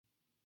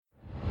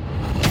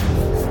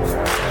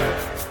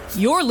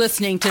You're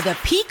listening to the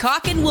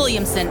Peacock and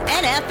Williamson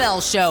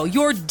NFL Show,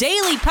 your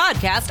daily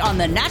podcast on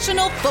the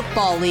National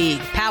Football League,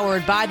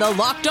 powered by the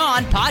Locked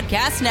On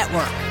Podcast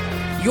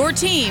Network. Your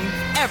team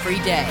every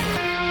day.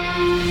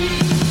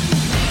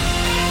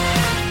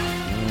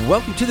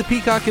 Welcome to the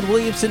Peacock and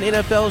Williamson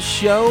NFL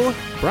Show.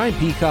 Brian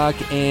Peacock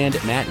and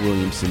Matt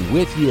Williamson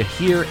with you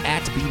here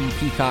at BD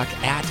Peacock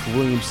at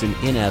Williamson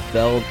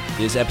NFL.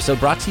 This episode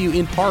brought to you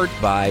in part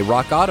by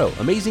Rock Auto.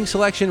 Amazing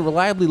selection,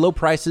 reliably low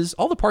prices,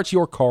 all the parts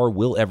your car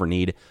will ever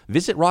need.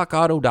 Visit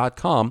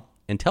rockauto.com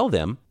and tell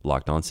them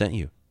Locked On sent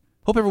you.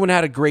 Hope everyone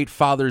had a great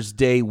Father's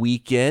Day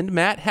weekend.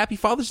 Matt, happy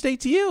Father's Day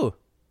to you.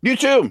 You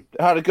too.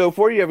 How'd it go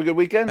for you? Have a good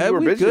weekend? You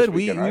were busy good. This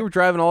weekend, right? We were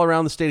driving all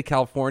around the state of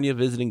California,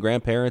 visiting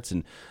grandparents,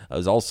 and it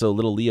was also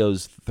little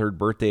Leo's third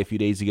birthday a few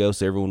days ago,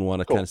 so everyone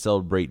wanted to kind of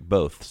celebrate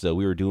both. So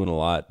we were doing a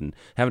lot and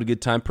having a good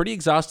time. Pretty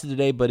exhausted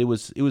today, but it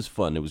was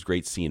fun. It was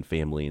great seeing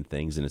family and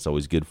things, and it's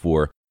always good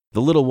for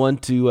the little one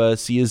to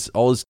see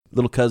all his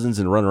little cousins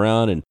and run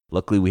around. And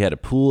luckily, we had a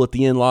pool at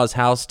the in-laws'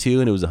 house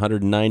too, and it was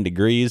 109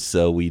 degrees,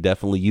 so we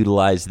definitely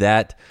utilized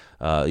that.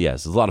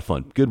 Yes, it was a lot of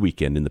fun. Good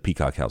weekend in the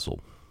Peacock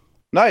household.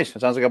 Nice. It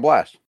sounds like a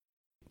blast.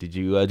 Did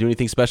you do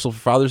anything special for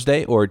Father's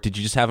Day, or did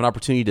you just have an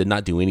opportunity to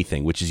not do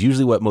anything, which is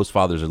usually what most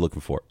fathers are looking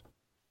for?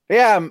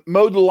 Yeah,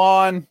 mowed the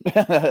lawn.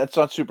 That's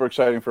not super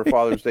exciting for a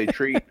Father's Day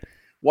treat.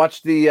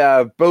 Watched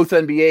the both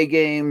NBA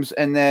games,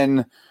 and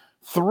then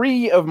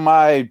three of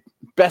my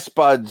best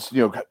buds,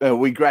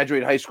 we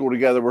graduated high school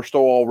together. We're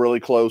still all really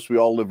close. We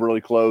all live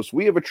really close.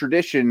 We have a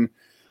tradition.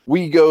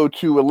 We go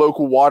to a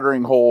local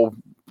watering hole.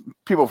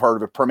 People have heard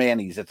of it,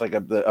 Permanis. It's like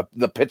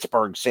the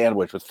Pittsburgh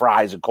sandwich with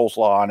fries and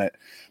coleslaw on it.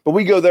 But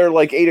we go there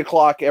like 8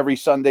 o'clock every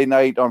Sunday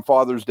night on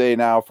Father's Day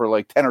now for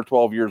like 10 or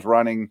 12 years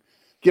running.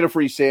 Get a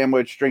free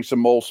sandwich, drink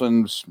some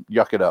Molson's,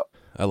 yuck it up.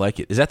 I like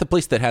it. Is that the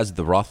place that has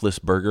the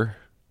Roethlisberger?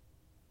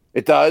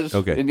 It does.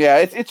 Okay. And yeah,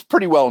 it's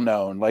pretty well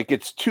known. Like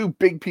it's two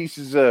big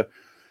pieces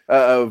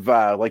of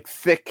like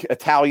thick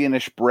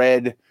Italianish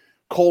bread,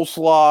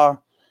 coleslaw,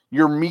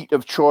 your meat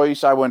of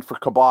choice. I went for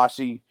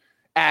kielbasa,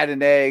 add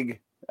an egg.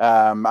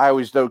 I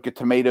always don't get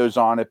tomatoes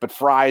on it, but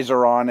fries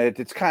are on it.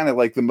 It's kind of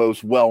like the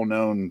most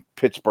well-known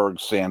Pittsburgh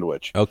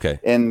sandwich.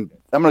 Okay. And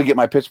I'm going to get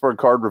my Pittsburgh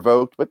card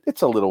revoked, but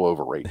it's a little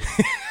overrated.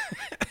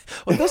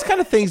 Well, those kind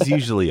of things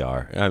usually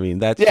are. I mean,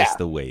 that's just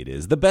the way it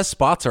is. The best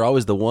spots are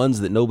always the ones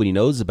that nobody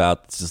knows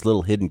about. It's this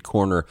little hidden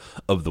corner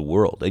of the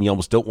world, and you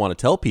almost don't want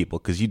to tell people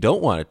because you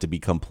don't want it to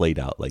become played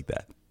out like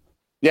that.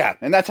 Yeah,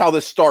 and that's how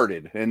this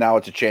started, and now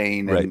it's a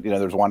chain, and right.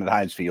 There's one at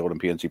Heinz Field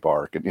and PNC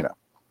Park, and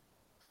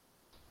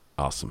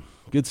Awesome.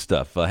 Good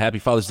stuff. Happy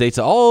Father's Day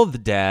to all the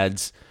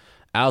dads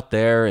out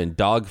there and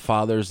dog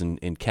fathers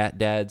and cat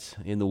dads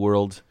in the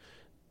world.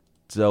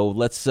 So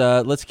let's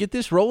get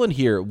this rolling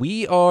here.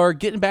 We are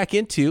getting back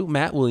into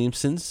Matt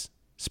Williamson's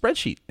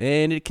spreadsheet,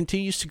 and it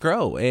continues to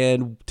grow.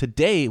 And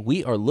today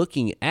we are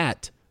looking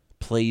at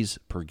plays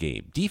per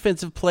game,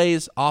 defensive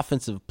plays,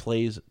 offensive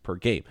plays per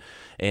game.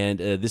 And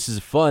this is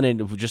fun.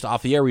 And just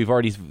off the air, we've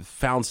already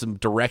found some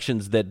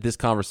directions that this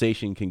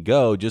conversation can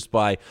go just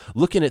by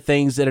looking at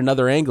things at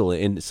another angle.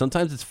 And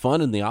sometimes it's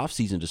fun in the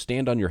offseason to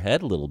stand on your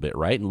head a little bit,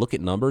 right? And look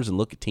at numbers and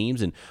look at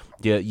teams. And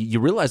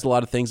you realize a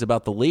lot of things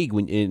about the league.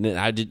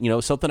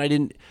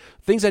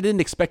 Things I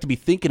didn't expect to be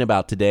thinking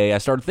about today, I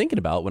started thinking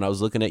about when I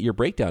was looking at your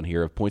breakdown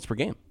here of points per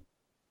game.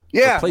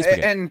 Yeah.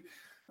 And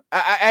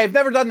I've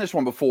never done this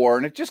one before,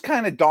 and it just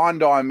kind of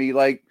dawned on me,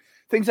 like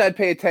things I'd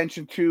pay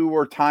attention to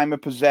were time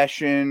of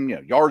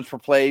possession, yards per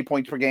play,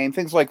 points per game,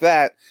 things like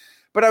that.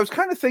 But I was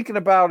kind of thinking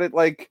about it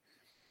like,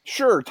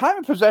 sure, time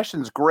of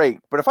possession is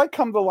great, but if I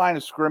come to the line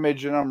of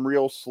scrimmage and I'm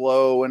real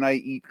slow and I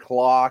eat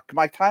clock,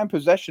 my time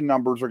possession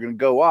numbers are going to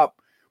go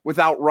up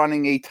without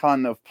running a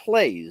ton of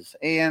plays.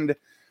 And,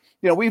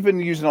 we've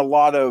been using a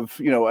lot of,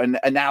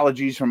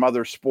 analogies from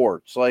other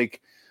sports, like,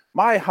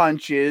 my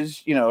hunch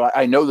is,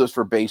 I know this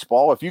for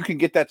baseball. If you can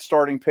get that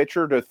starting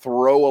pitcher to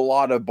throw a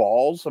lot of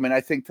balls, I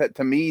think that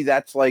to me,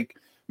 that's like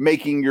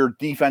making your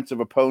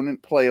defensive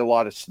opponent play a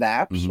lot of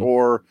snaps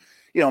or,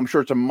 I'm sure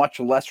it's a much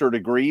lesser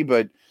degree,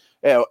 but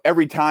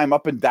every time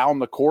up and down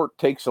the court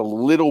takes a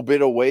little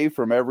bit away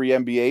from every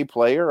NBA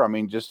player.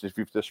 Just if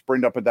you have to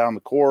sprint up and down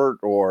the court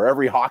or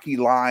every hockey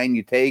line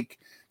you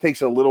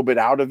takes a little bit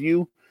out of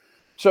you.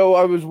 So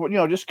I was,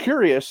 just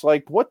curious,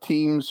 like what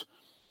teams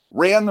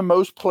ran the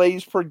most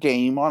plays per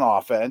game on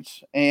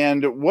offense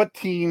and what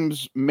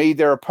teams made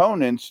their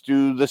opponents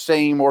do the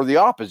same or the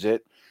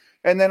opposite.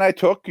 And then I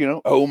took,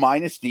 O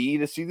minus D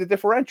to see the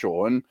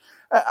differential. And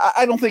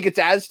I don't think it's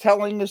as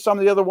telling as some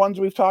of the other ones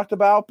we've talked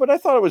about, but I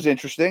thought it was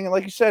interesting. And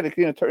like you said,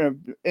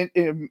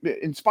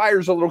 it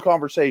inspires a little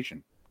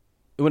conversation.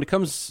 When it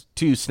comes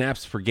to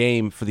snaps per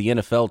game for the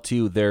NFL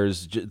too,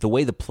 there's the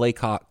way the play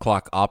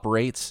clock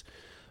operates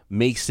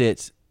makes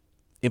it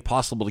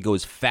impossible to go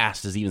as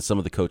fast as even some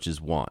of the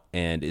coaches want,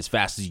 and as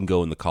fast as you can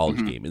go in the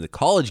college game. In the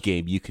college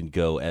game, you can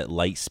go at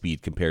light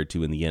speed compared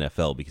to in the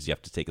NFL, because you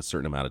have to take a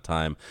certain amount of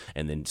time,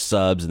 and then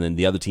subs, and then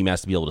the other team has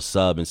to be able to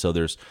sub, and so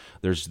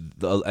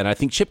and I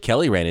think Chip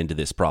Kelly ran into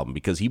this problem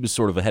because he was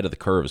sort of ahead of the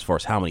curve as far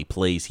as how many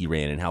plays he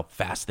ran and how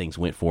fast things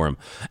went for him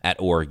at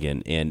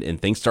Oregon,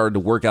 and things started to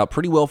work out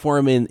pretty well for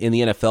him in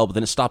the NFL, but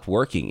then it stopped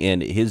working,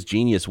 and his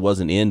genius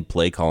wasn't in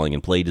play calling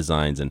and play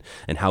designs and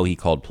how he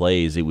called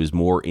plays. It was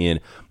more in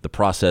the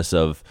process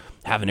of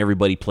having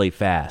everybody play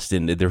fast,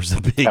 and there was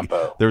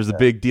a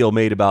big deal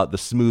made about the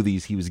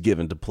smoothies he was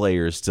given to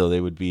players so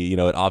they would be,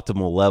 at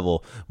optimal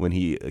level when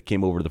he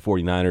came over to the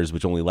 49ers,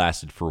 which only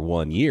lasted for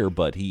 1 year,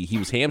 but he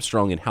was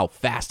hamstrung in how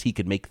fast he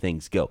could make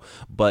things go.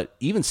 But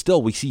even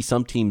still, we see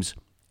some teams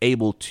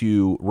able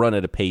to run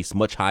at a pace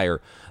much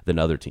higher than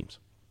other teams.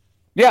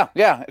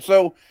 Yeah.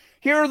 So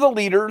here are the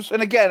leaders,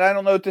 and again, I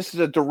don't know if this is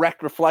a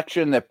direct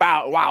reflection that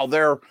wow,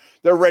 they're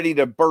ready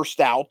to burst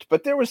out,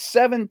 but there was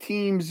 7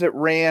 teams that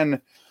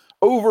ran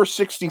over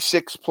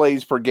 66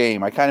 plays per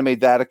game. I kind of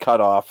made that a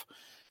cutoff,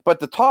 but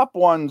the top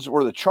ones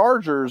were the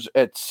Chargers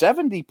at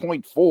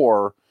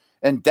 70.4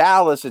 and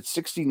Dallas at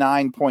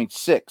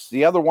 69.6.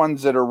 The other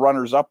ones that are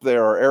runners up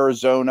there are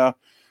Arizona,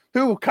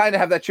 who kind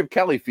of have that Chip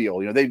Kelly feel.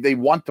 They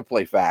want to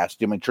play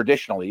fast.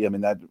 Traditionally,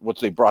 that's what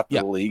they brought to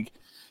the league.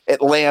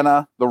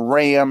 Atlanta, the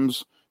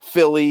Rams,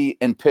 Philly,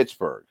 and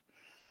Pittsburgh.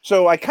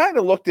 So I kind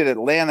of looked at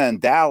Atlanta and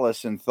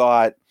Dallas and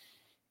thought,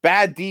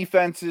 bad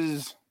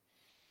defenses,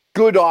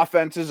 good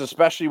offenses,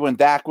 especially when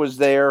Dak was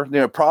there.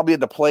 Probably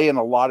had to play in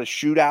a lot of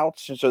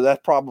shootouts, and so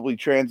that probably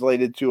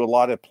translated to a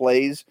lot of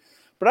plays.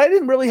 But I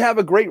didn't really have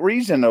a great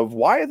reason of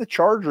why are the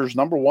Chargers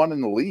number 1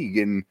 in the league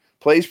in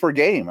plays per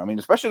game.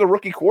 Especially the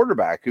rookie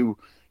quarterback who,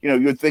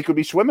 you'd think would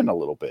be swimming a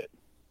little bit.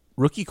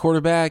 Rookie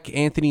quarterback,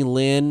 Anthony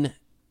Lynn.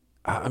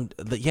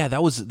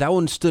 That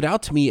one stood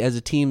out to me as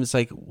a team. It's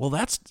like, well,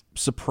 that's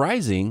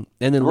surprising.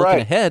 And then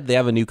looking ahead, they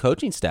have a new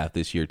coaching staff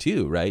this year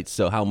too, right?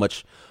 So how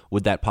much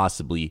would that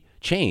possibly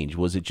change?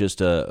 Was it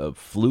just a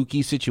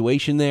fluky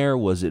situation there?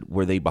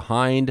 Were they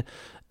behind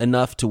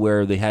enough to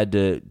where they had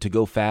to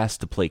go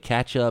fast to play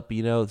catch up?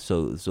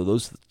 So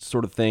those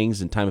sort of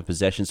things, and time of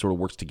possession sort of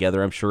works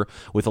together, I'm sure,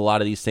 with a lot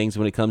of these things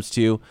when it comes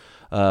to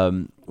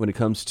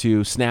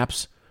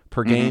snaps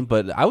per game.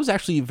 But I was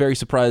actually very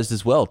surprised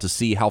as well to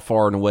see how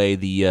far and away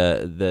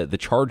the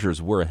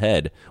Chargers were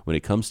ahead when it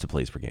comes to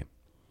plays per game.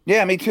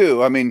 Yeah, me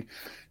too.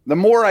 The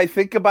more I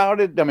think about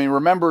it,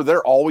 remember,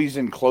 they're always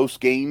in close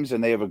games,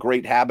 and they have a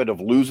great habit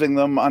of losing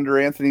them under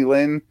Anthony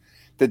Lynn.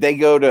 Did they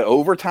go to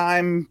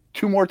overtime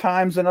 2 more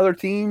times than other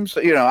teams?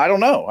 I don't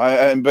know.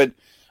 But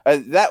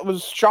that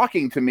was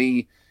shocking to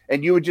me.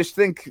 And you would just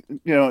think,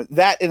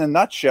 that in a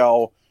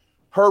nutshell,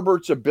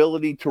 Herbert's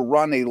ability to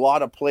run a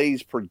lot of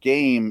plays per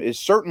game is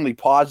certainly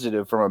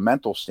positive from a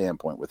mental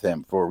standpoint with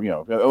him for,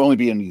 only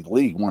being in the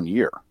league 1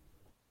 year.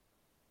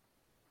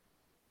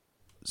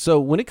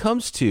 So when it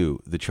comes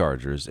to the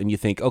Chargers and you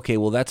think, okay,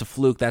 well, that's a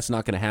fluke, that's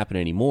not going to happen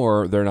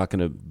anymore, they're not going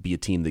to be a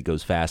team that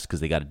goes fast because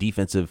they got a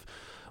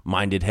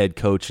defensive-minded head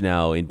coach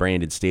now in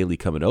Brandon Staley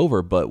coming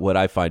over. But what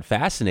I find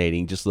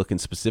fascinating, just looking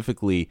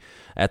specifically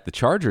at the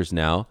Chargers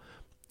now,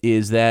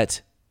 is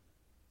that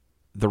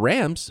the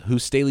Rams, who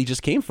Staley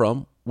just came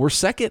from, were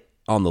second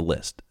on the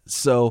list.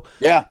 So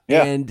yeah.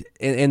 And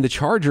the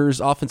Chargers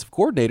offensive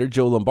coordinator,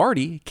 Joe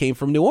Lombardi, came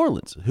from New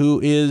Orleans, who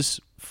is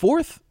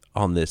 4th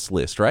on this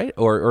list, right?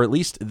 Or at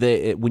least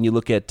when you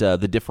look at the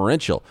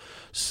differential.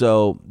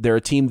 So they're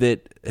a team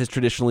that has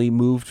traditionally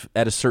moved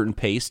at a certain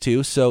pace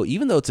too. So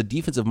even though it's a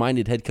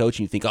defensive-minded head coach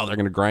and you think, oh, they're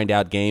going to grind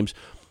out games,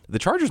 the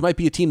Chargers might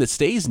be a team that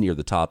stays near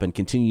the top and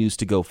continues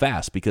to go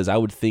fast, because I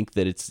would think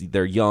that it's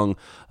their young,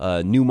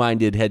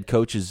 new-minded head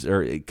coaches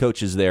or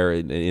coaches there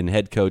in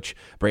head coach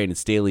Brandon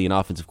Staley and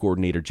offensive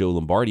coordinator Joe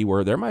Lombardi,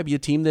 where there might be a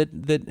team that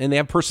and they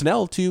have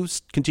personnel to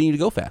continue to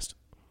go fast.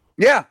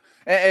 Yeah.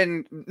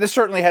 And this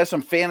certainly has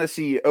some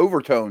fantasy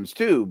overtones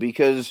too,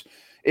 because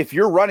if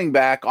your running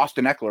back,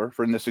 Austin Eckler,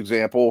 for in this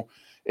example,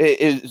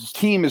 his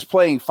team is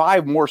playing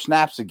 5 more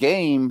snaps a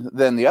game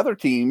than the other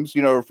teams,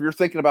 if you're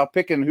thinking about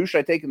picking who should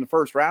I take in the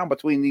first round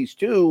between these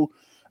two,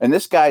 and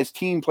this guy's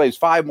team plays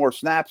 5 more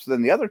snaps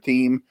than the other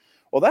team,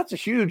 well, that's a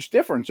huge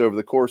difference over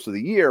the course of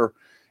the year.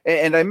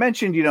 And I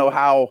mentioned,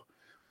 how,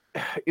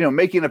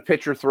 making a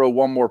pitcher throw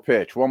one more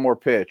pitch,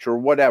 or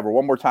whatever,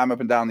 one more time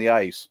up and down the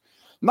ice.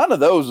 None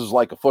of those is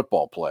like a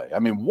football play.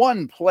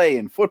 One play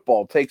in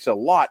football takes a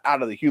lot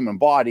out of the human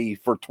body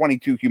for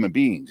 22 human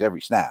beings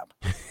every snap.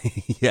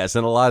 Yes,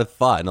 and a lot of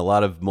thought and a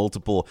lot of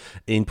multiple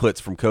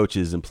inputs from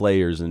coaches and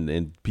players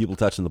and people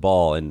touching the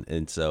ball.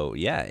 And so,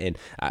 yeah, and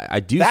I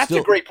do. That's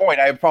a great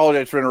point. I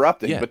apologize for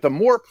interrupting. Yeah. But the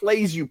more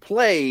plays you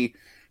play,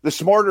 the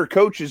smarter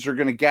coaches are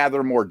going to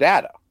gather more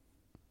data.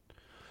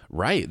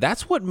 Right.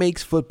 That's what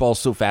makes football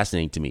so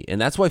fascinating to me. And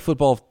that's why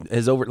football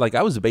has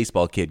I was a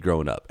baseball kid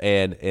growing up,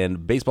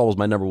 and baseball was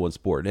my number 1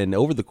 sport. And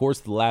over the course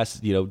of the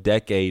last,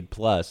 decade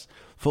plus,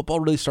 football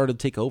really started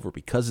to take over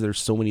because there's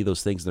so many of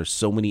those things. There's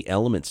so many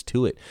elements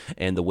to it,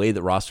 and the way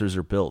that rosters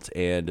are built,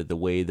 and the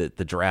way that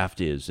the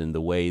draft is, and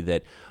the way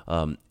that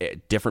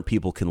different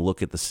people can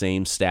look at the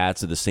same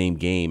stats of the same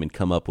game and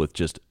come up with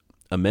just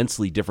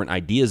immensely different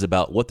ideas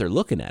about what they're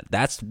looking at.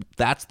 That's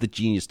the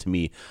genius to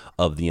me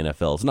of the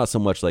NFL. It's not so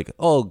much like,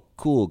 oh,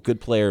 cool, good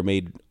player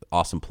made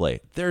awesome play.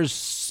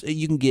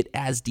 You can get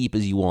as deep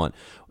as you want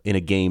in a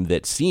game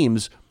that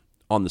seems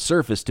on the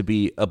surface to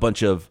be a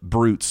bunch of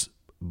brutes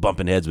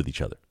bumping heads with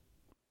each other.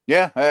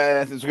 Yeah,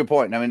 that's a good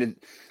point. I mean,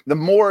 the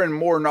more and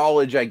more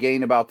knowledge I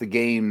gain about the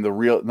game,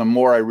 the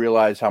more I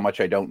realize how much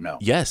I don't know.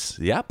 Yes.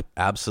 Yep.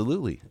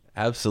 Absolutely.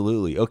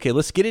 Okay,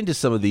 let's get into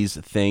some of these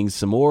things.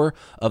 Some more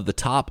of the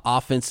top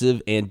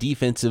offensive and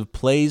defensive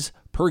plays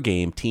per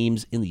game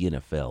teams in the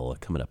NFL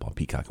coming up on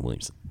Peacock and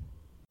Williamson.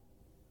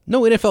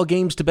 No NFL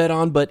games to bet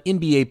on, but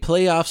NBA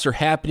playoffs are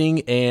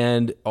happening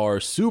and are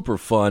super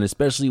fun,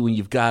 especially when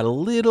you've got a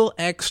little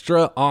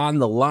extra on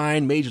the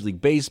line. Major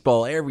League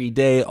Baseball every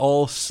day,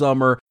 all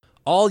summer.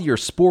 All your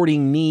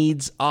sporting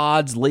needs,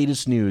 odds,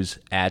 latest news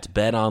at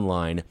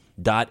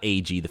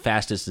betonline.ag, the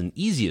fastest and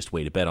easiest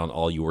way to bet on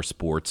all your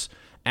sports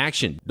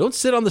action. Don't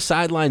sit on the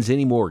sidelines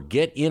anymore.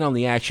 Get in on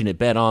the action at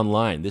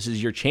BetOnline. This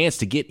is your chance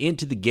to get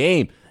into the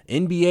game.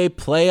 NBA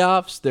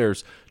playoffs,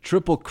 there's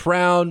Triple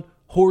Crown,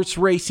 horse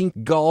racing,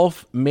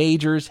 golf,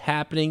 majors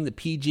happening, the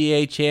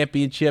PGA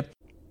Championship,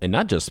 and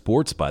not just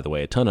sports, by the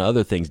way, a ton of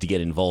other things to get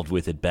involved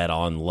with at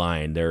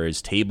BetOnline. There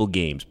is table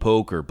games,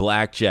 poker,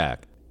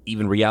 blackjack,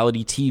 even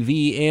reality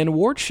TV and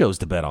award shows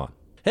to bet on.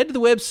 Head to the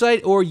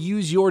website or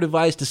use your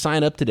device to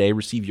sign up today.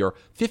 Receive your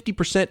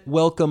 50%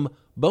 welcome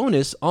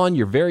bonus on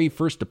your very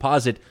first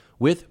deposit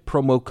with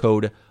promo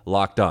code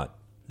LOCKEDON.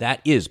 That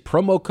is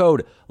promo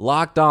code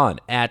LOCKEDON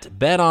at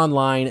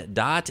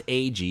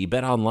betonline.ag.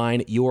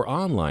 BetOnline, your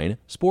online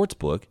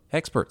sportsbook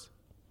experts.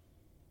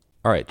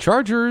 All right,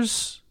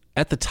 Chargers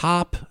at the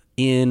top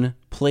in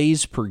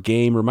plays per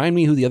game. Remind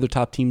me who the other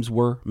top teams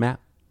were, Matt?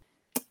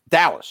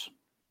 Dallas.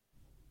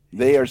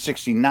 They are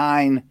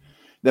 69.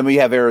 Then we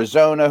have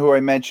Arizona, who I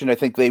mentioned. I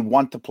think they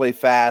want to play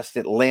fast.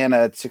 Atlanta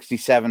at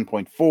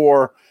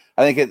 67.4.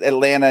 I think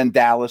Atlanta and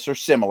Dallas are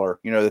similar,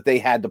 that they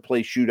had to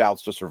play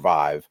shootouts to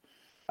survive.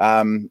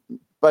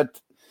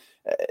 But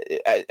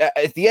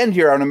at the end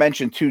here, I want to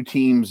mention two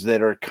teams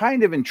that are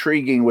kind of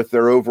intriguing with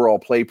their overall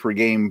play per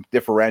game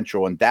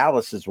differential, and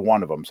Dallas is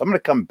one of them. So I'm going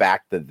to come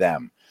back to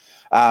them.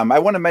 I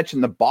want to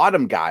mention the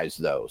bottom guys,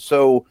 though.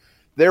 So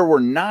there were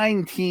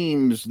 9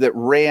 teams that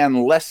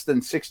ran less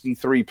than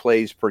 63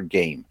 plays per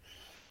game.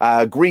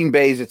 Green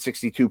Bay's at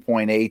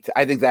 62.8.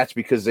 I think that's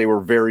because they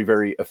were very,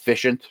 very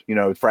efficient,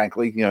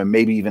 frankly,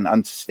 maybe even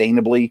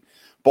unsustainably.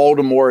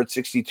 Baltimore at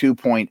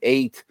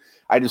 62.8.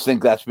 I just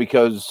think that's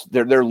because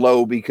they're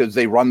low because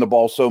they run the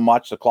ball so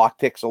much. The clock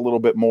ticks a little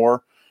bit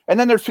more. And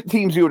then there's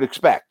teams you would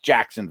expect: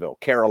 Jacksonville,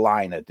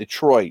 Carolina,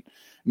 Detroit,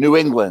 New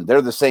England.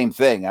 They're the same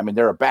thing. I mean,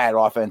 they're a bad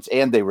offense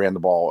and they ran the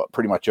ball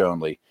pretty much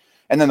only.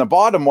 And then the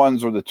bottom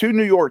ones were the 2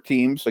 New York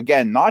teams.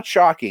 Again, not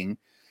shocking.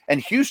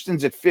 And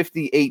Houston's at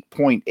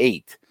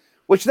 58.8,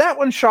 which that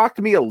one shocked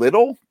me a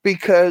little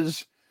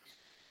because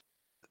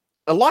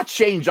a lot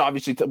changed,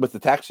 obviously, with the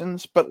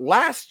Texans. But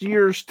last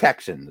year's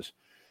Texans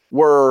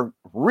were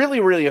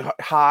really, really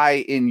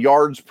high in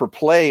yards per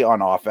play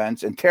on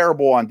offense and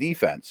terrible on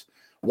defense.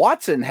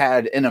 Watson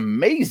had an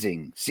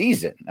amazing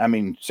season. I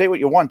mean, say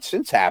what you want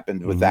since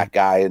happened with that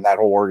guy and that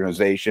whole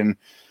organization.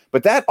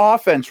 But that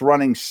offense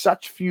running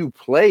such few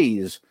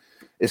plays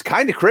is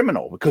kind of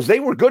criminal because they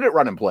were good at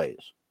running plays.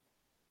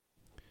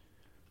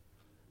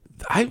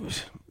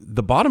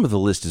 The bottom of the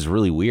list is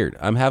really weird.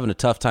 I'm having a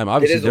tough time.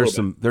 Obviously, there's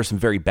some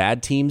very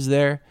bad teams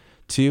there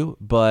too,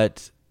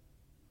 but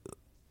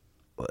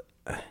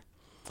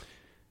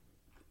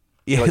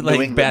yeah,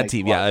 like bad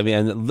team. Yeah, I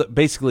mean,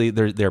 basically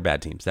they're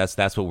bad teams. That's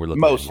what we're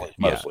looking mostly, at.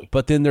 Mostly. Yeah.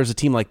 But then there's a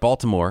team like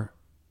Baltimore,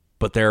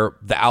 but they're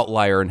the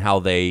outlier in how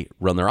they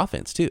run their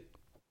offense too.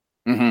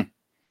 Mm-hmm.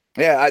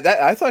 Yeah,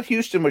 I thought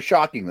Houston was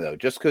shocking though,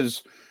 just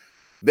because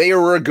they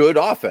were a good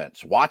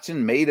offense.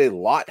 Watson made a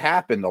lot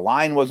happen. The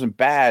line wasn't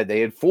bad. They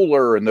had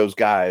Fuller and those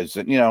guys,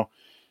 and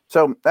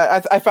so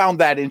I found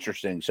that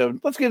interesting. So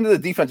let's get into the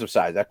defensive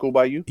side. Is that cool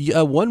by you?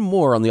 Yeah, one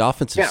more on the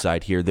offensive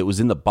side here that was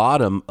in the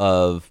bottom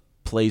of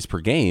plays per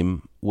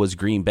game was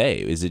Green Bay.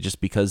 Is it just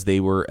because they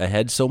were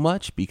ahead so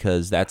much?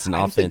 Because that's an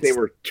offense. Think they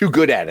were too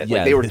good at it.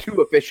 Yeah, they were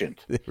too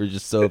efficient. They were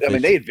just so efficient. I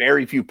mean, they had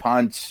very few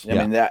punts.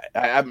 I mean,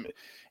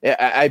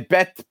 I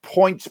bet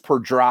points per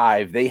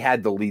drive, they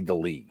had to lead the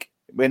league.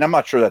 I mean, I'm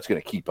not sure that's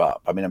going to keep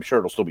up. I mean, I'm sure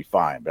it'll still be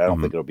fine, but I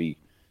don't think it'll be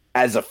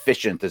as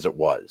efficient as it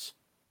was.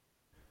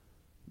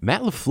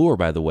 Matt LaFleur,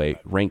 by the way,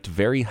 ranked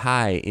very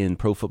high in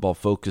Pro Football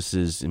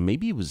Focus's, and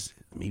maybe it was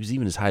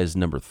even as high as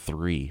number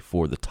 3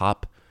 for the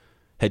top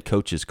head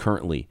coaches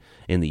currently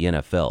in the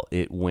NFL.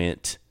 It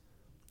went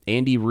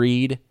Andy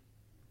Reid,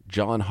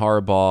 John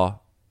Harbaugh,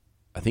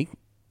 I think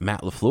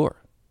Matt LaFleur.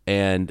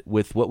 And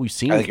with what we've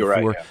seen with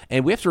LaFleur, right,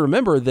 and we have to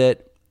remember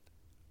that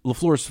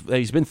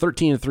he's been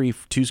 13-3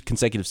 for 2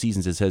 consecutive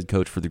seasons as head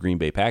coach for the Green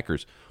Bay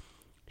Packers.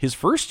 His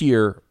first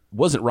year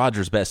wasn't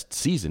Rodgers' best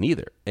season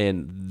either.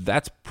 And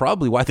that's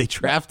probably why they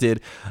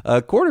drafted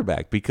a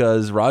quarterback,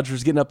 because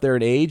Rodgers getting up there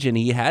in age, and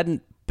he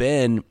hadn't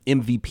been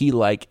MVP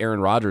like Aaron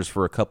Rodgers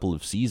for a couple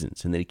of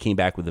seasons. And then he came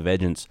back with a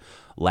vengeance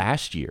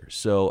last year.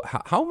 So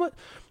how much,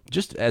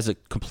 just as a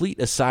complete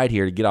aside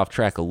here to get off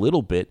track a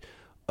little bit,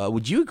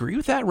 would you agree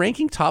with that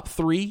ranking? Top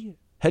 3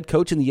 head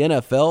coach in the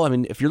NFL? I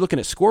mean, if you're looking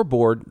at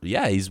scoreboard,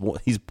 yeah, he's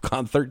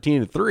gone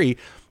 13-3,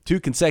 2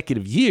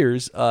 consecutive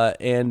years,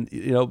 and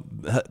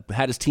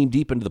had his team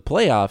deep into the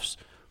playoffs.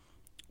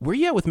 Where are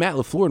you at with Matt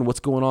LaFleur and what's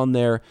going on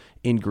there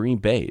in Green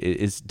Bay?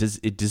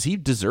 Does he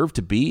deserve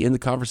to be in the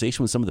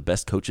conversation with some of the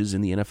best coaches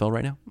in the NFL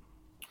right now?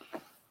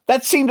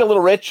 That seemed a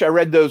little rich. I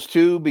read those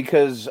too,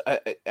 because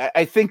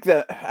I think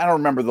that, I don't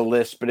remember the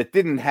list, but it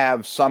didn't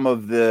have some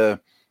of the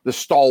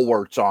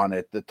stalwarts on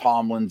it, the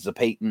Tomlins, the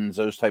Paytons,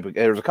 those type of,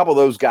 there's a couple of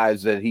those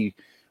guys that he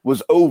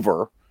was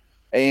over.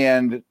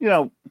 And,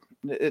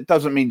 it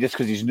doesn't mean just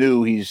because he's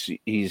new,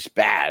 he's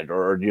bad,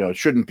 or,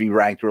 shouldn't be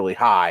ranked really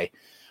high.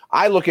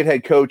 I look at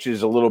head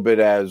coaches a little bit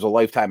as a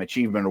lifetime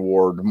achievement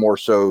award, more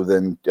so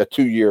than a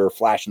 2-year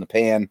flash in the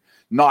pan,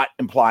 not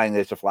implying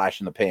that it's a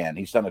flash in the pan.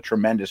 He's done a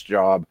tremendous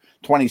job.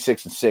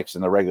 26-6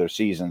 in the regular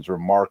season is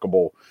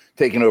remarkable,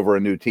 taking over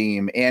a new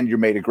team, and you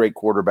made a great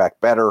quarterback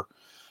better.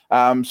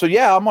 So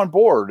yeah, I'm on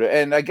board.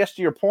 And I guess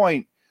to your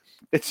point,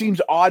 it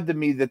seems odd to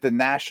me that the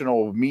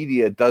national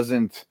media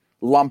doesn't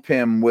lump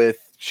him with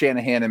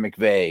Shanahan and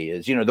McVay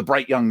as, the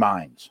bright young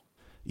minds.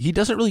 He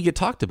doesn't really get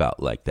talked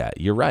about like that.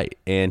 You're right.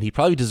 And he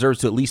probably deserves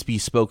to at least be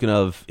spoken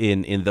of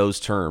in those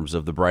terms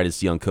of the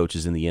brightest young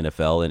coaches in the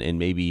NFL, and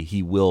maybe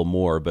he will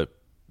more, but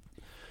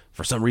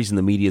for some reason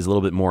the media is a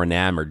little bit more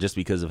enamored just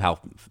because of how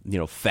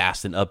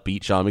fast and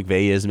upbeat Sean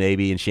McVay is,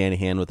 maybe, and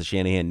Shanahan with the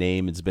Shanahan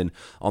name. It's been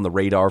on the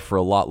radar for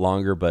a lot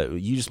longer, but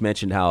you just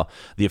mentioned how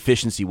the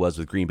efficiency was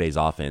with Green Bay's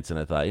offense, and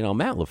I thought,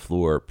 Matt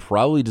LaFleur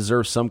probably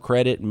deserves some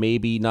credit,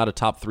 maybe not a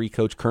top 3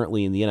 coach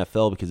currently in the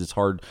NFL, because it's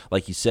hard,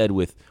 like you said,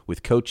 with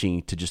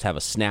coaching to just have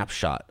a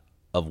snapshot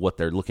of what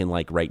they're looking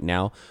like right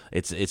now.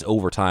 It's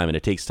over time, and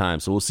it takes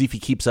time. So we'll see if he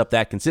keeps up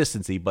that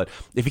consistency, but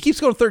if he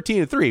keeps going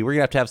 13-3, we're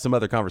going to have some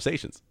other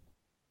conversations.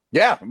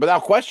 Yeah,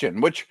 without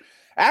question, which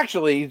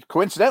actually,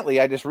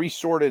 coincidentally, I just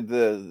resorted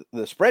the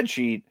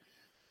spreadsheet.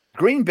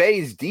 Green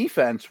Bay's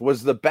defense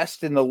was the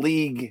best in the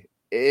league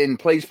in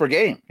plays per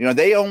game.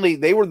 They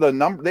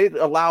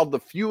allowed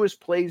the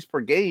fewest plays per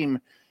game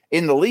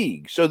in the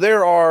league. So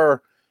there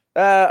are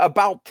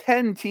about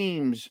 10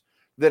 teams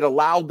that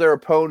allowed their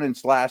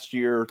opponents last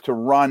year to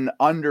run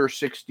under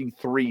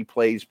 63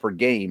 plays per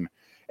game.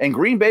 And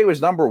Green Bay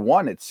was number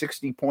 1 at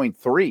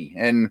 60.3.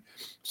 And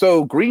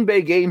so Green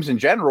Bay games in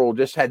general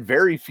just had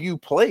very few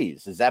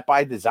plays. Is that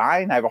by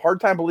design? I have a hard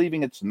time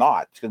believing it's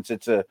not, since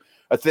it's a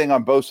thing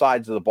on both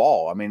sides of the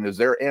ball. I mean, is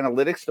their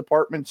analytics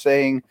department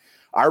saying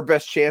our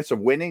best chance of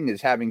winning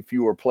is having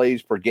fewer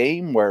plays per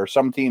game, where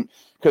some team,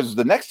 because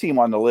the next team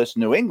on the list,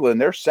 New England,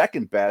 they're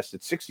second best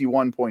at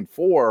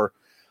 61.4.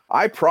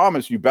 I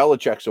promise you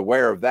Belichick's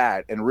aware of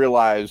that and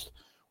realized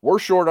we're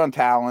short on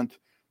talent.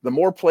 The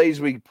more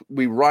plays we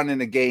run in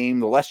a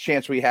game, the less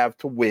chance we have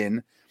to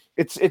win.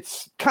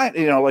 It's kind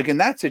of, like in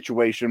that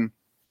situation,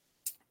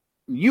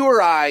 you or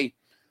I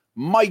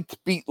might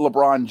beat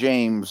LeBron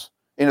James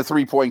in a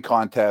 3-point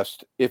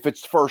contest if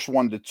it's first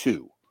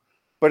 1-2.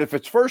 But if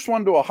it's first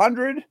 1 to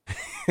 100,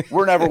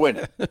 we're never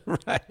winning.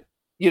 Right.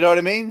 You know what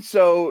I mean?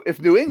 So if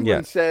New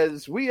England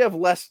says we have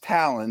less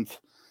talent,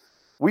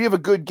 we have a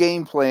good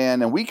game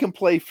plan, and we can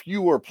play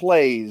fewer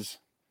plays,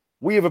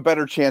 we have a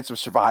better chance of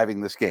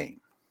surviving this game.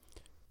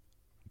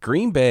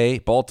 Green Bay,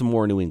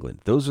 Baltimore, New England.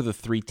 Those are the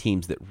 3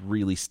 teams that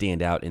really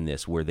stand out in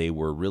this, where they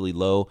were really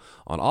low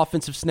on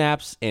offensive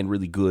snaps and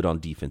really good on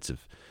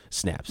defensive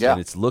snaps. Yeah.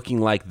 And it's looking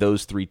like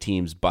those 3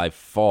 teams by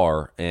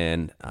far,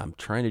 and I'm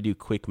trying to do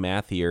quick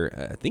math here.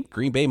 I think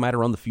Green Bay might have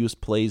run the fewest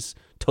plays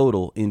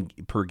total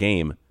per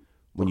game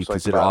when you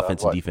consider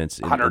offense and defense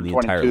in the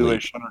entire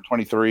league.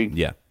 123.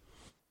 Yeah.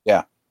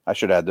 Yeah, I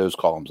should add those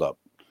columns up.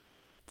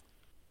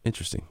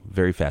 Interesting.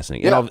 Very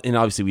fascinating. Yeah. And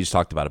obviously, we just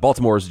talked about it.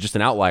 Baltimore is just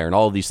an outlier in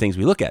all of these things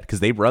we look at,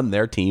 because they run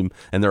their team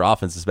and their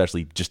offense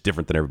especially just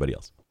different than everybody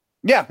else.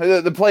 Yeah,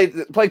 the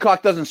play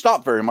clock doesn't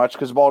stop very much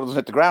because the ball doesn't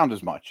hit the ground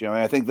as much.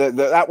 I think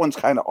that one's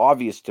kind of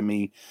obvious to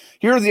me.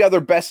 Here are the other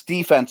best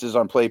defenses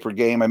on play per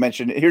game. I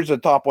mentioned, here's the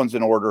top ones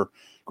in order: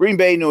 Green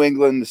Bay, New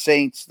England, the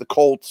Saints, the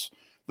Colts,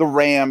 the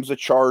Rams, the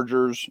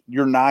Chargers,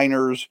 your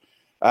Niners,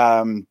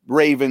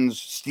 Ravens,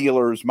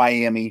 Steelers,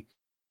 Miami.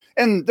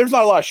 And there's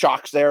not a lot of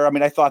shocks there. I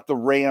mean, I thought the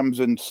Rams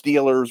and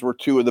Steelers were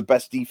 2 of the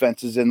best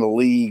defenses in the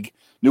league.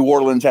 New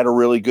Orleans had a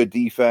really good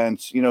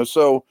defense,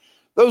 so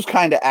those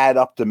kind of add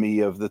up to me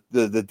of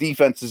the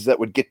defenses that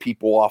would get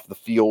people off the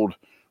field,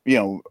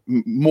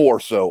 more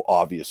so,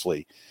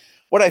 obviously.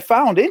 What I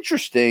found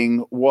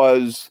interesting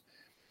was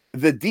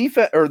the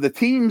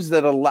defenses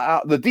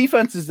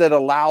that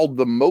allowed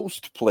the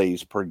most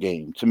plays per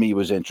game, to me,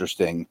 was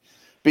interesting.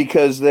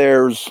 Because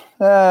there's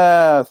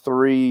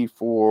 3,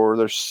 4,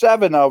 there's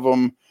 7 of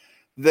them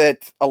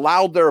that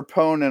allowed their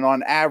opponent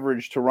on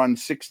average to run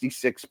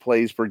 66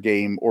 plays per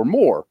game or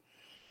more.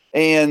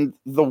 And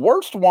the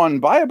worst one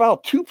by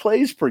about 2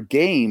 plays per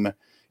game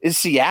is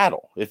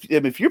Seattle.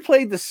 If you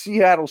played the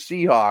Seattle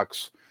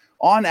Seahawks,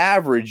 on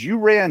average, you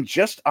ran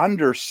just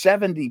under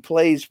 70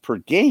 plays per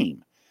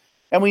game.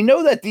 And we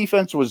know that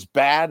defense was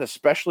bad,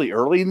 especially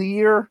early in the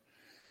year.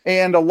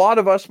 And a lot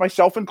of us,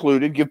 myself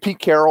included, give Pete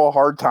Carroll a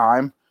hard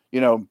time.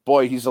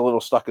 Boy, he's a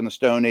little stuck in the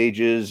Stone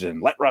Ages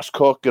and let Russ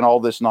cook and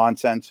all this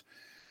nonsense.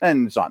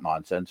 And it's not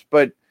nonsense.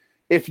 But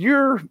if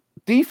your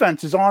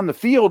defense is on the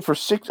field for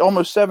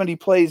almost 70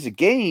 plays a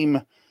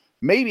game,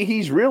 maybe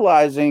he's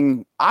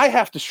realizing I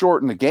have to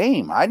shorten the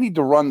game. I need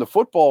to run the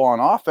football on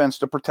offense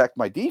to protect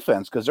my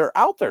defense because they're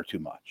out there too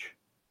much.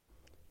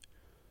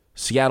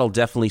 Seattle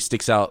definitely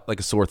sticks out like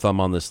a sore thumb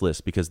on this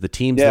list because the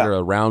teams that are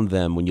around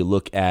them, when you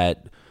look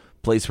at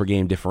plays per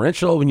game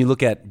differential, when you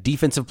look at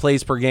defensive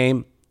plays per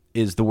game,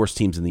 is the worst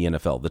teams in the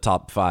NFL. The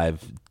top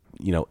 5,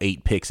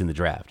 8 picks in the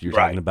draft. You're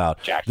talking about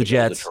the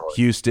Jets, Detroit.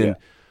 Houston,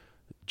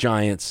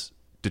 Giants,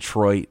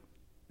 Detroit,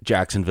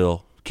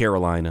 Jacksonville,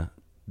 Carolina.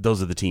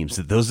 Those are the teams.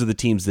 Those are the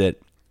teams that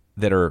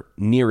are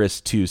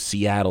nearest to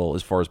Seattle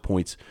as far as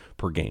points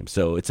per game.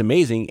 So it's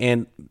amazing.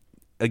 And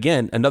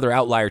again, another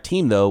outlier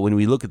team, though, when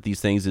we look at these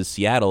things, is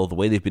Seattle, the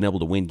way they've been able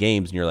to win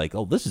games. And you're like,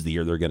 oh, this is the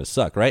year they're going to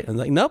suck, right? And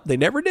like, nope, they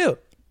never do.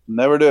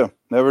 Never do.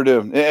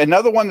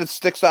 Another one that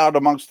sticks out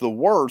amongst the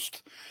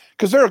worst,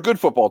 because they're a good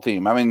football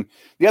team. I mean,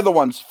 the other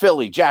ones,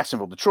 Philly,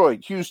 Jacksonville,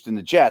 Detroit, Houston,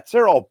 the Jets,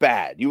 they're all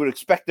bad. You would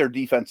expect their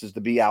defenses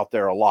to be out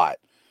there a lot.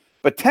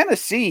 But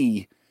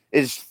Tennessee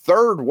is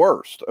third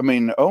worst. I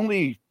mean,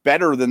 only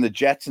better than the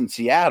Jets in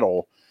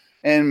Seattle.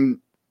 And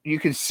you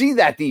can see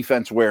that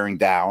defense wearing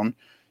down.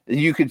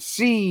 You could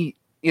see,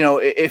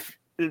 if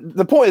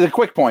the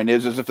quick point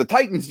is if the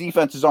Titans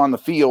defense is on the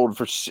field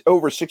for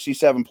over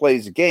 67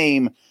 plays a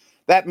game,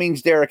 that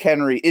means Derrick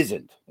Henry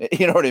isn't.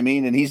 You know what I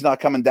mean? And he's not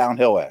coming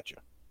downhill at you.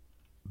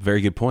 Very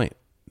good point.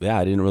 Yeah,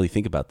 I didn't really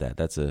think about that.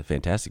 That's a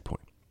fantastic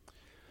point.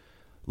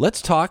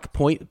 Let's talk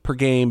point per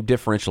game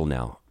differential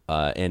now.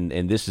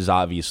 And this is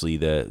obviously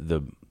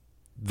the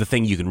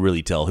thing you can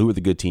really tell who are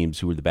the good teams,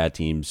 who are the bad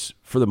teams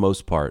for the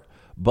most part.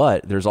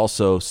 But there's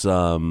also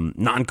some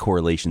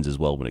non-correlations as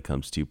well when it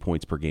comes to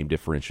points per game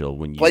differential.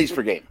 When you plays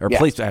per game,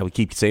 plays. I would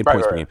keep saying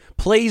points per game.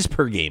 Plays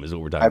per game is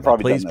what we're talking about.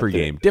 Plays per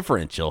game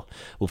differential.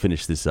 We'll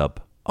finish this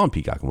up on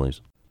Peacock and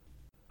Williams.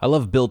 I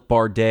love Built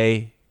Bar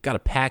Day. Got a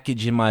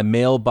package in my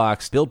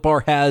mailbox. Built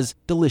Bar has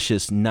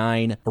delicious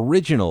 9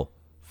 original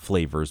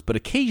flavors, but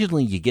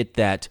occasionally you get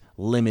that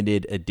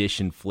limited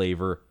edition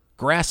flavor.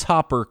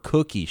 Grasshopper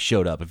cookie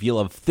showed up. If you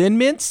love Thin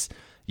Mints,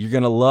 you're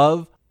going to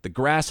love the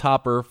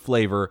grasshopper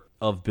flavor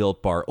of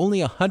Built Bar.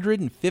 Only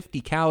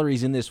 150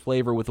 calories in this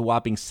flavor with a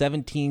whopping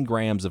 17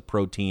 grams of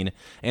protein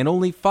and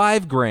only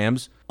 5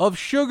 grams of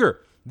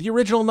sugar. The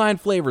original 9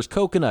 flavors: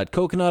 coconut,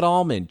 coconut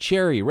almond,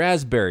 cherry,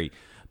 raspberry,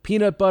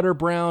 peanut butter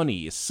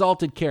brownie,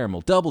 salted caramel,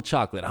 double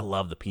chocolate. I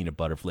love the peanut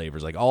butter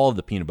flavors. Like, all of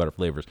the peanut butter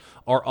flavors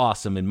are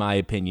awesome in my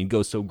opinion.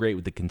 Go so great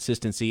with the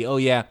consistency. Oh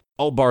yeah,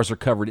 all bars are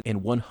covered in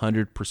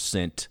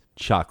 100%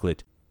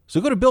 chocolate. So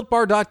go to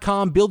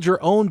BuiltBar.com, build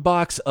your own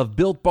box of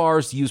Built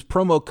Bars, use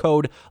promo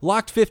code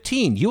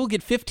LOCKED15. You will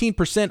get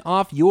 15%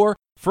 off your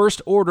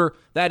first order.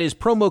 That is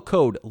promo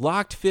code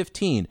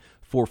LOCKED15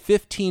 for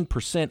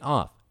 15%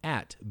 off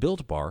at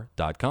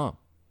BuiltBar.com.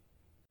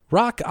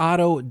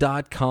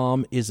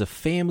 RockAuto.com is a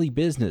family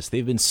business.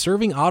 They've been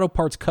serving auto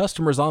parts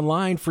customers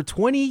online for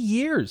 20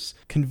 years.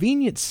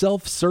 Convenient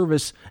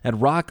self-service at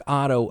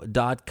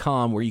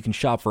RockAuto.com, where you can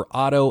shop for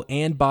auto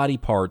and body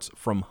parts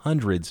from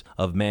hundreds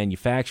of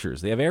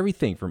manufacturers. They have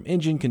everything from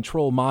engine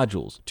control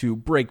modules to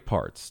brake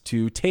parts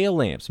to tail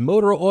lamps,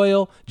 motor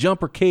oil,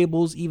 jumper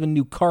cables, even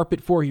new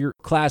carpet for your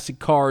classic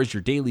cars,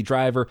 your daily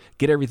driver.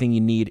 Get everything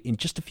you need in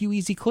just a few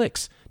easy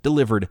clicks,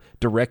 delivered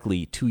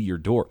directly to your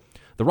door.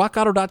 The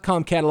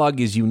RockAuto.com catalog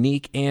is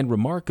unique and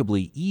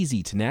remarkably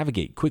easy to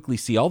navigate. Quickly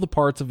see all the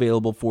parts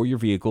available for your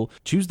vehicle,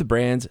 choose the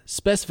brands,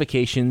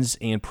 specifications,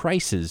 and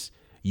prices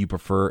you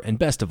prefer, and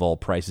best of all,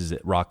 prices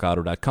at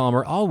RockAuto.com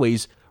are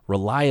always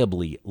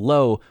reliably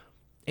low,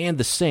 and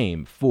the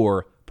same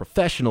for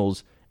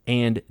professionals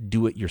and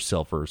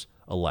do-it-yourselfers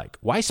alike.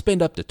 Why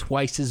spend up to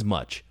twice as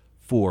much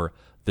for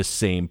the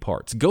same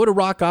parts? Go to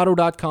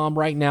rockauto.com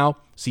right now.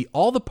 See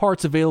all the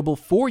parts available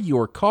for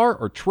your car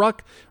or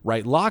truck.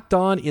 Write Locked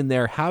On in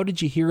their How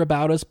Did You Hear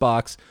About Us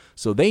box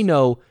so they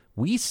know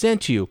we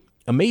sent you.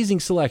 Amazing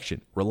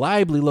selection,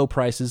 reliably low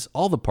prices,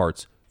 all the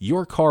parts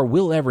your car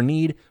will ever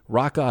need.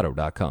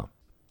 rockauto.com.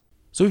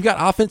 So we've got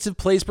offensive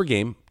plays per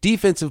game,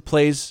 defensive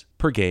plays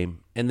per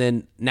game, and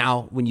then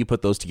now when you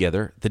put those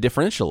together, the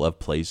differential of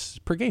plays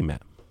per game,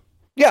 Matt.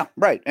 Yeah,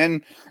 right.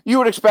 And you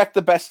would expect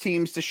the best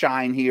teams to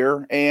shine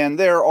here. And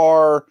there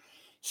are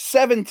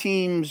 7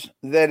 teams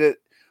that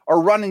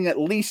are running at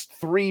least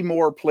 3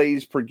 more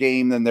plays per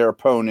game than their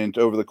opponent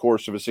over the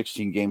course of a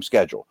 16-game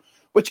schedule,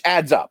 which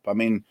adds up. I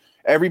mean,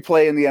 every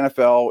play in the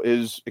NFL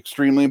is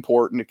extremely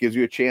important. It gives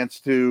you a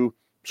chance to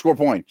score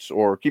points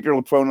or keep your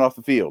opponent off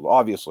the field,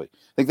 obviously.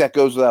 I think that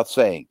goes without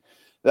saying.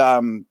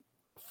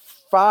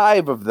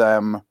 5 of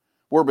them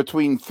were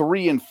between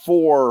 3 and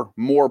 4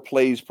 more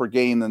plays per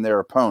game than their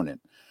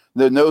opponent.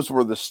 Then those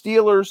were the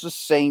Steelers, the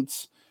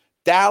Saints,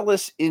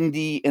 Dallas,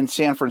 Indy, and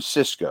San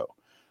Francisco.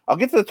 I'll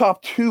get to the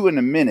top 2 in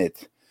a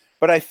minute,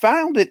 but I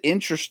found it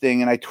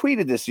interesting, and I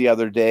tweeted this the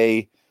other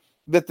day,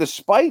 that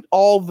despite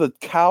all the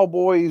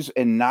Cowboys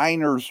and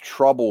Niners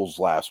troubles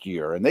last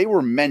year, and they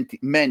were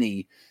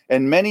many,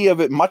 and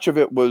much of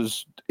it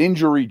was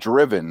injury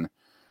driven,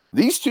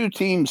 these two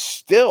teams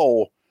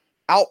still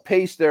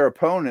outpaced their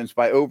opponents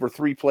by over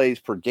 3 plays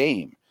per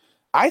game.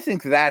 I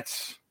think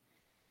that's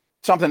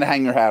something to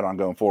hang your hat on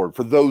going forward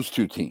for those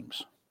two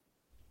teams.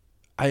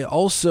 I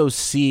also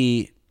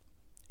see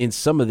in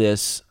some of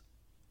this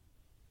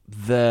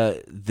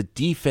the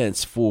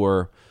defense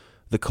for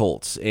the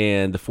Colts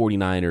and the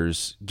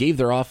 49ers gave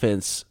their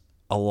offense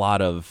a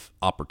lot of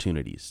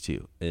opportunities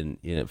too. And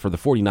for the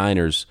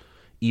 49ers,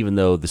 even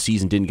though the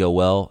season didn't go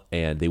well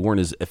and they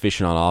weren't as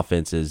efficient on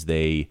offense as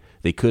they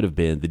could have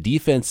been, the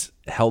defense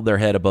held their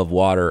head above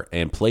water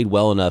and played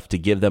well enough to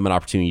give them an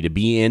opportunity to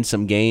be in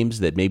some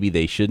games that maybe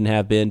they shouldn't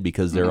have been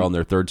because they're on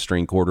their third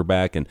string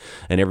quarterback and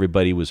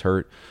everybody was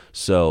hurt.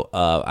 So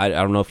I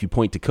don't know if you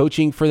point to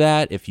coaching for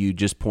that, if you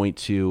just point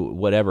to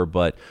whatever,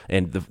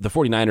 and the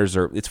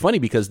 49ers it's funny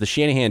because the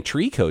Shanahan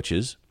tree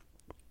coaches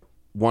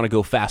want to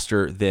go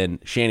faster than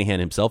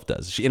Shanahan himself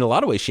does. In a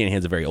lot of ways,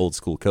 Shanahan's a very old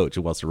school coach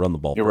who wants to run the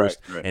ball first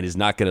and is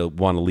not going to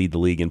want to lead the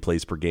league in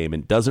plays per game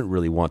and doesn't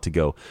really want to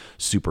go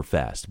super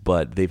fast.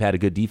 But they've had a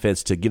good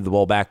defense to give the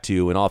ball back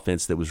to an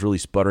offense that was really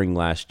sputtering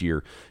last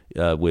year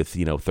with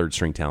third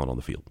string talent on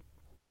the field.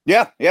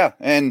 Yeah.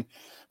 And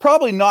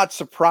probably not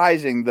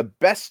surprising, the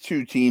best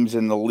two teams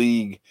in the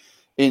league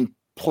in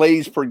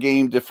plays per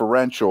game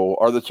differential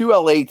are the two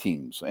LA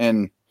teams.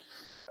 And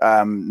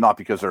not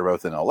because they're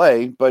both in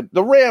LA, but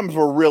the Rams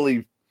were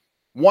really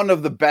one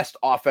of the best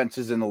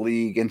offenses in the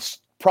league and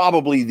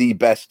probably the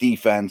best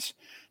defense.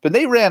 But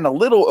they ran a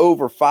little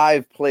over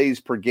 5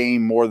 plays per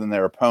game more than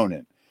their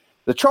opponent.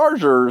 The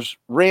Chargers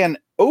ran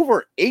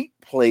over 8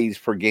 plays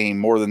per game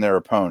more than their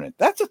opponent.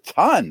 That's a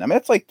ton. I mean,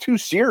 that's like 2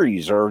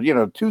 series or,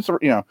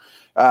 2-3,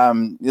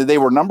 they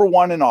were number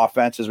 1 in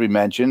offense, as we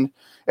mentioned,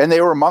 and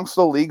they were amongst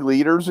the league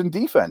leaders in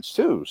defense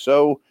too.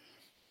 So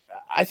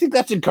I think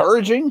that's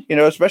encouraging,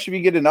 especially if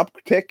you get an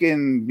uptick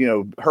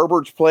in,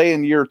 Herbert's play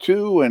in year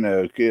 2 and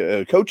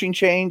a coaching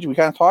change. We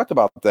kind of talked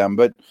about them,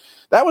 but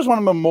that was one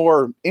of the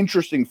more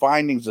interesting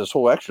findings of this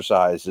whole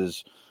exercise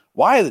is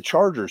why are the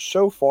Chargers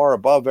so far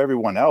above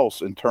everyone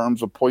else in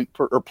terms of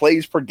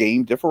plays per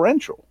game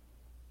differential?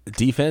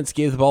 Defense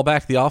gave the ball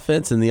back to the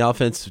offense, and the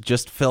offense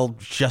just fell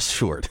just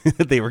short.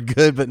 They were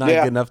good, but not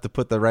good enough to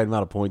put the right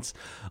amount of points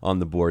on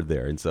the board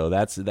there. And so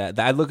that's that.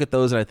 I look at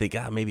those and I think,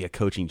 maybe a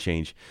coaching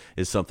change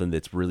is something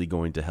that's really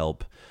going to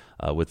help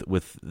with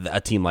a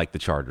team like the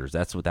Chargers.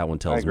 That's what that one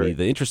tells me.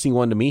 The interesting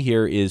one to me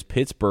here is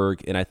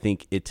Pittsburgh, and I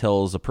think it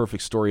tells a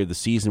perfect story of the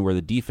season where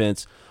the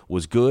defense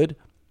was good,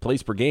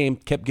 plays per game,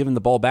 kept giving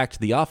the ball back to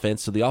the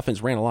offense, so the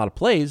offense ran a lot of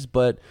plays,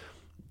 but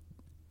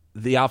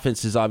the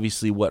offense is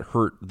obviously what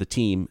hurt the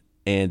team,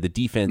 and the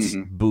defense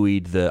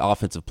buoyed the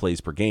offensive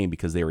plays per game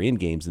because they were in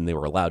games and they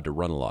were allowed to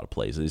run a lot of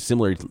plays. It's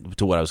similar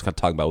to what I was kind of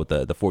talking about with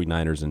the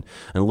 49ers and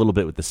a little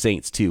bit with the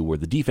Saints too, where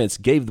the defense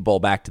gave the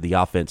ball back to the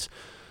offense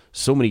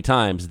so many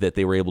times that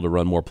they were able to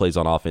run more plays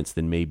on offense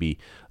than maybe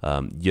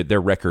their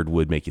record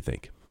would make you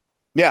think.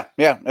 Yeah,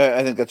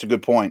 I think that's a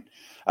good point.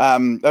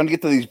 I'm going to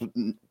get to these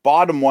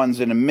bottom ones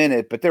in a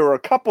minute, but there were a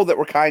couple that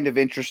were kind of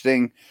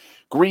interesting.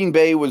 Green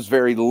Bay was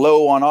very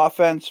low on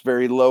offense,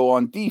 very low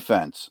on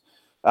defense.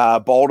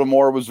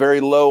 Baltimore was very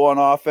low on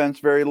offense,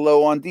 very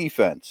low on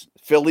defense.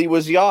 Philly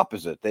was the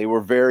opposite. They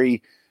were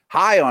very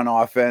high on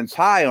offense,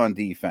 high on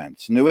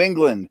defense. New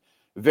England,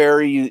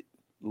 very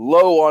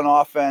low on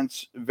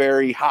offense,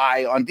 very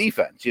high on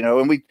defense,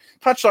 and we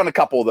touched on a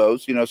couple of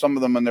those, some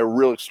of them in their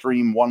real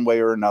extreme one way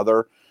or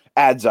another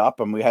adds up.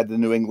 And we had the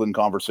New England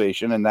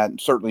conversation, and that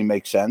certainly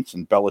makes sense.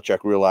 And Belichick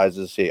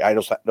realizes, hey, I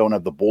just don't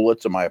have the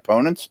bullets of my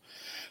opponents.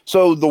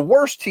 So the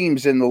worst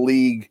teams in the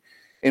league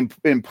in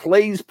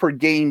plays per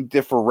game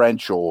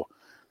differential,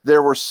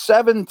 there were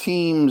 7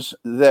 teams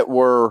that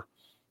were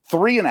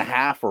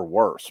 3.5 or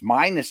worse,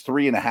 minus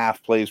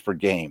 3.5 plays per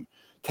game.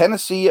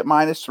 Tennessee at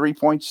minus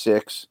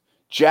 3.6,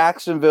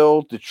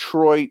 Jacksonville,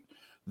 Detroit,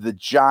 the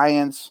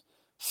Giants,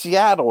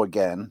 Seattle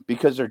again,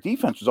 because their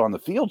defense was on the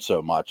field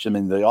so much. I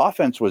mean, the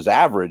offense was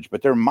average,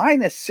 but they're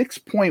minus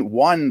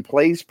 6.1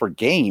 plays per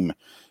game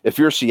if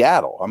you're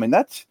Seattle. I mean,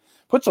 that's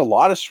puts a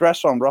lot of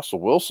stress on Russell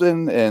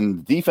Wilson,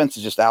 and defense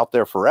is just out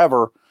there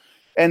forever.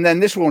 And then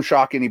this won't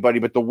shock anybody,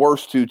 but the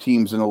worst 2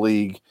 teams in the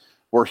league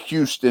were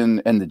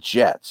Houston and the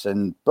Jets.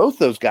 And both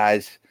those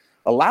guys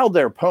allowed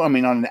their opponent. I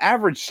mean, on an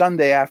average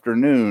Sunday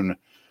afternoon,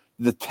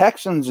 the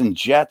Texans and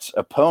Jets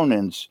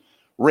opponents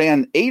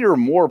ran 8 or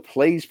more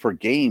plays per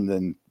game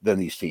than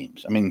these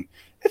teams. I mean,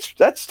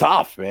 that's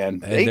tough,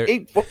 man.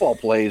 8 football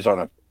plays on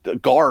a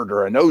guard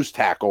or a nose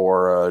tackle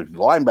or a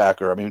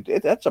linebacker. I mean,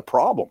 that's a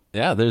problem.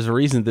 Yeah, there's a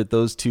reason that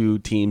those 2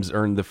 teams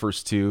earned the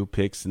first 2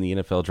 picks in the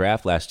NFL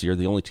draft last year.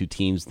 The only 2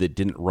 teams that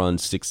didn't run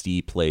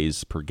 60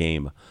 plays per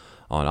game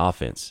on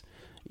offense.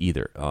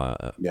 either.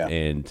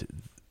 And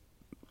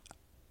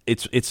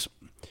it's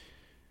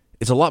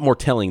a lot more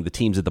telling, the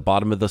teams at the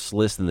bottom of this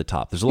list than the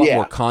top. There's a lot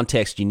more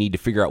context you need to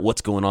figure out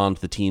what's going on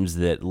with the teams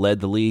that led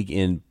the league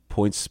in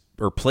points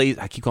or plays.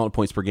 I keep calling it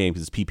points per game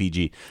because it's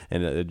PPG,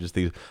 and just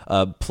the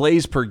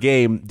plays per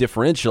game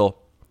differential.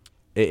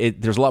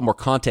 There's a lot more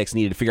context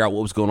needed to figure out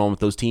what was going on with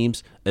those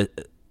teams.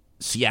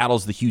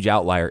 Seattle's the huge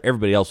outlier.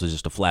 Everybody else was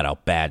just a flat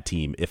out bad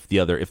team if the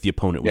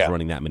opponent was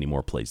running that many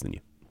more plays than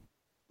you.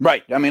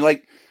 Right. I mean,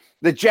 like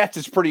the Jets,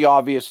 it's pretty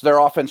obvious their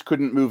offense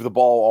couldn't move the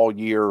ball all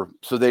year,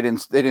 so they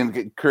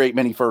didn't create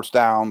many first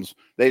downs.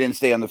 They didn't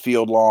stay on the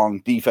field long.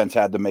 Defense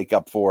had to make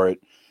up for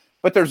it.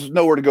 But there's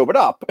nowhere to go but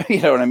up.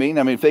 You know what I mean?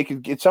 I mean, if they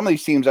could get some of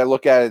these teams, I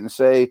look at it and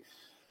say,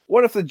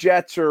 what if the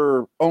Jets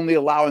are only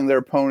allowing their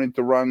opponent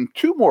to run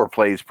 2 more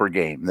plays per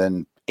game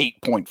than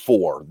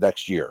 8.4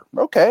 next year?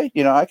 Okay,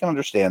 I can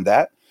understand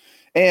that.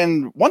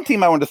 And one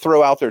team I want to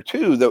throw out there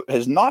too that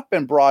has not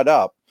been brought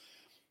up,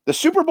 the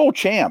Super Bowl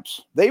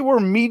champs, they were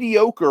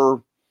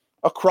mediocre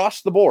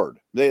across the board.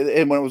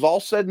 And when it was all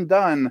said and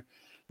done,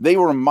 they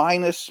were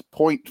minus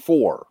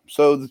 0.4.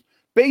 So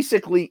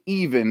basically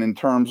even in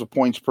terms of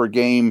points per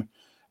game,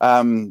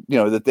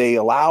 that they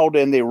allowed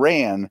and they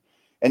ran.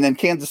 And then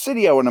Kansas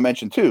City, I want to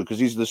mention too, because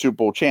these are the Super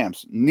Bowl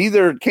champs.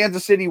 Neither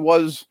Kansas City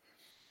was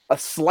a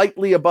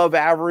slightly above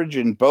average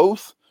in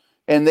both,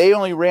 and they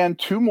only ran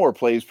 2 more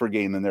plays per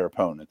game than their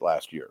opponent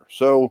last year.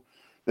 So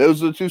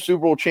those are the 2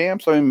 Super Bowl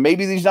champs. I mean,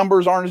 maybe these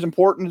numbers aren't as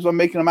important as I'm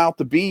making them out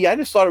to be. I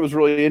just thought it was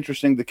really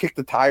interesting to kick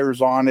the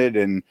tires on it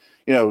and,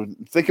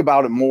 think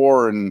about it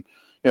more and,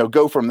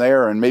 go from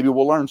there, and maybe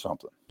we'll learn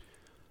something.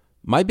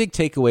 My big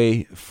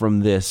takeaway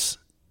from this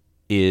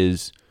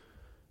is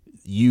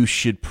you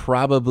should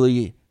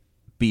probably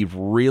be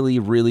really,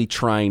 really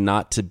trying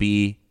not to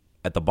be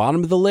at the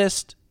bottom of the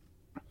list,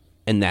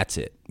 and that's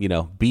it.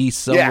 Be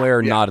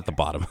somewhere not at the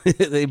bottom.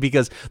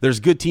 Because there's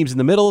good teams in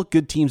the middle,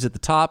 good teams at the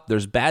top.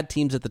 There's bad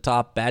teams at the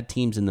top, bad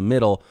teams in the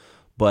middle.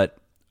 But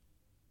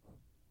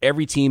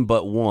every team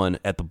but one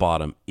at the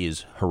bottom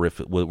is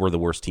horrific. We're the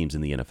worst teams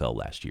in the NFL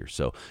last year.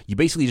 So you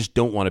basically just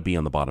don't want to be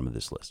on the bottom of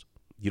this list.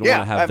 You don't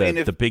want to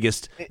have the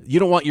biggest – you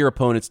don't want your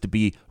opponents to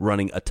be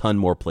running a ton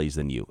more plays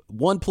than you.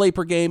 1 play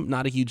per game,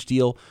 not a huge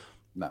deal.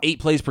 No. 8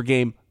 plays per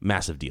game,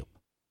 massive deal.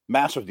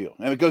 Massive deal.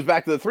 And it goes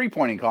back to the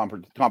three-pointing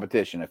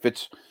competition. If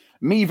it's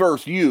me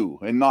versus you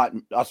and not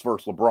us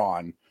versus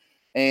LeBron,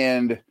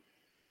 and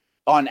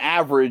on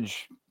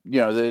average,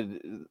 the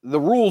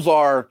rules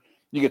are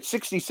you get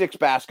 66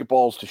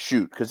 basketballs to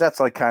shoot, because that's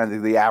like kind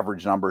of the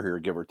average number here,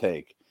 give or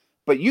take.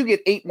 But you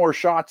get 8 more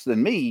shots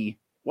than me,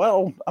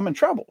 well, I'm in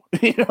trouble.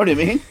 You know what I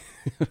mean?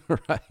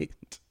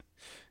 Right.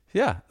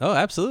 Yeah. Oh,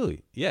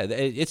 absolutely. Yeah.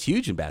 It's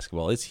huge in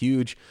basketball. It's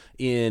huge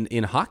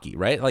in hockey,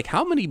 right? Like,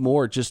 how many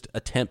more just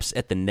attempts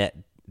at the net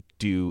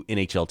do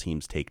NHL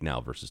teams take now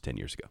versus 10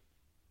 years ago?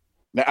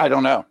 I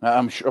don't know.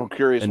 I'm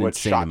curious what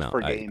shots per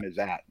game is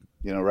at.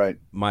 Right?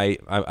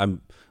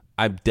 I'm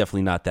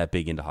definitely not that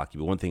big into hockey,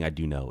 but one thing I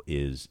do know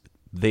is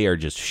they are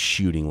just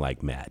shooting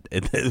like mad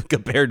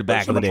compared to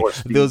back in the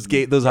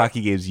day. Those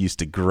hockey games used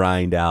to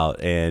grind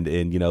out, and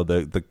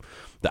the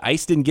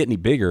ice didn't get any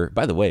bigger.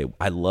 By the way,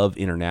 I love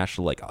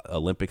international, like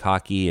Olympic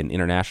hockey and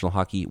international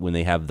hockey, when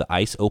they have the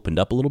ice opened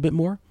up a little bit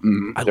more.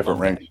 I love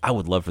that. I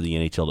would love for the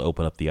NHL to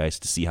open up the ice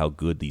to see how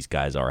good these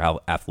guys are, how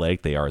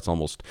athletic they are. It's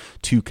almost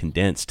too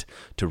condensed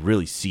to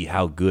really see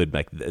how good.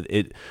 Like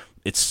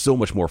it's so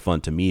much more fun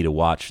to me to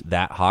watch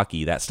that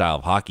style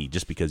of hockey,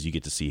 just because you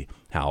get to see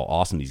how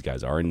awesome these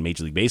guys are. In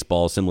Major League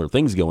Baseball, similar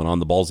things going on.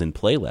 The ball's in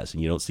play less,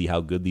 and you don't see how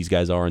good these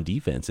guys are on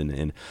defense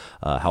and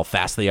how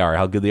fast they are,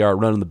 how good they are at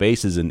running the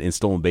bases and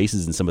stolen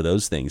bases and some of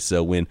those things.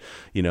 So when,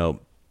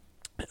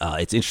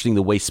 it's interesting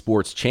the way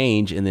sports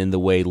change, and then the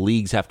way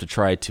leagues have to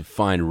try to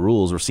find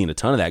rules. We're seeing a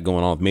ton of that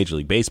going on with Major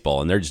League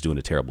Baseball, and they're just doing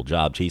a terrible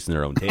job chasing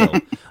their own tail.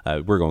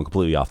 We're going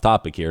completely off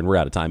topic here, and we're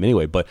out of time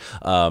anyway. But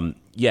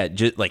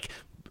just like,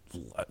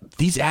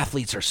 these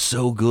athletes are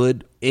so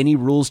good. Any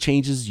rules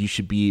changes you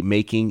should be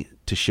making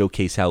to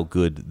showcase how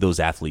good those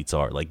athletes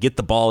are. Like, get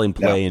the ball in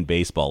play in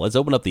baseball. Let's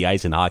open up the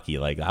ice in hockey.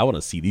 Like, I want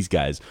to see these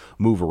guys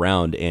move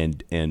around,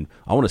 and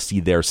I want to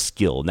see their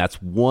skill. And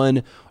that's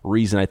one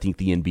reason I think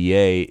the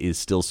NBA is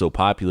still so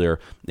popular,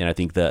 and I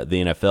think the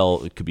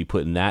NFL could be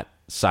put in that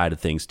side of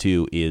things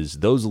too, is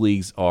those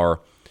leagues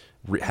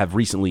have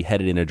recently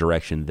headed in a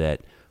direction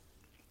that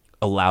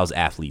allows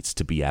athletes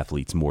to be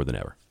athletes more than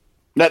ever.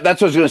 That's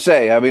what I was going to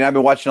say. I mean, I've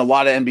been watching a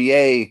lot of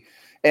NBA,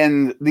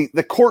 and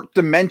the court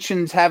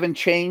dimensions haven't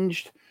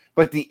changed,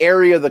 but the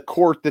area of the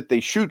court that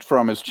they shoot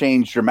from has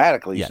changed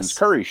dramatically since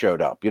Curry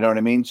showed up. You know what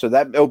I mean? So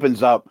that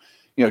opens up,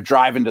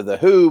 driving to the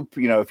hoop.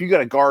 If you got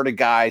to guard a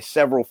guy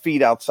several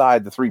feet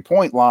outside the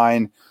 3-point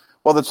line,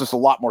 well, that's just a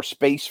lot more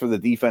space for the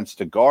defense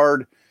to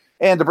guard.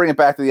 And to bring it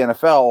back to the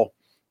NFL,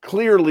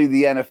 clearly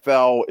the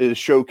NFL is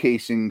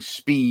showcasing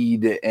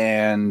speed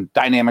and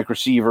dynamic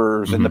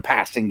receivers and the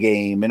passing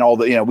game and all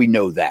the, we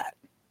know that.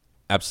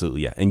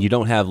 Absolutely, yeah. And you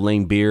don't have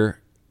Lane Beer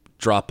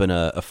dropping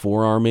a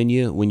forearm in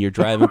you when you're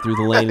driving through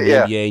the lane in the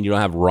NBA, and you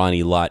don't have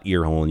Ronnie Lott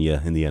earholing you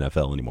in the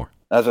NFL anymore.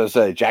 As I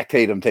say, Jack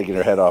Tatum taking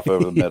her head off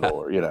over the middle,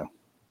 or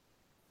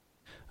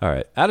All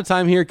right, out of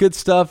time here. Good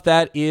stuff.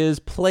 That is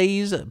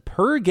plays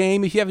per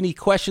game. If you have any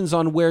questions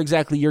on where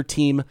exactly your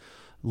team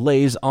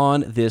lays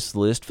on this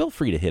list, feel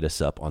free to hit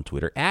us up on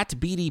Twitter at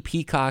BD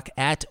Peacock,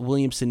 at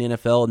Williamson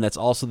NFL, and that's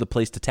also the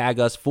place to tag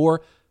us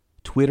for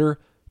Twitter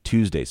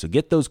Tuesday. So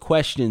get those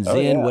questions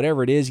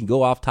whatever it is. You can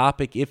go off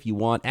topic if you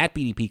want, at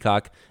BD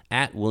Peacock,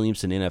 at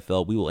Williamson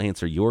NFL. We will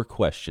answer your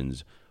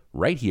questions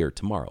right here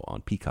tomorrow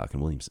on Peacock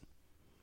and Williamson.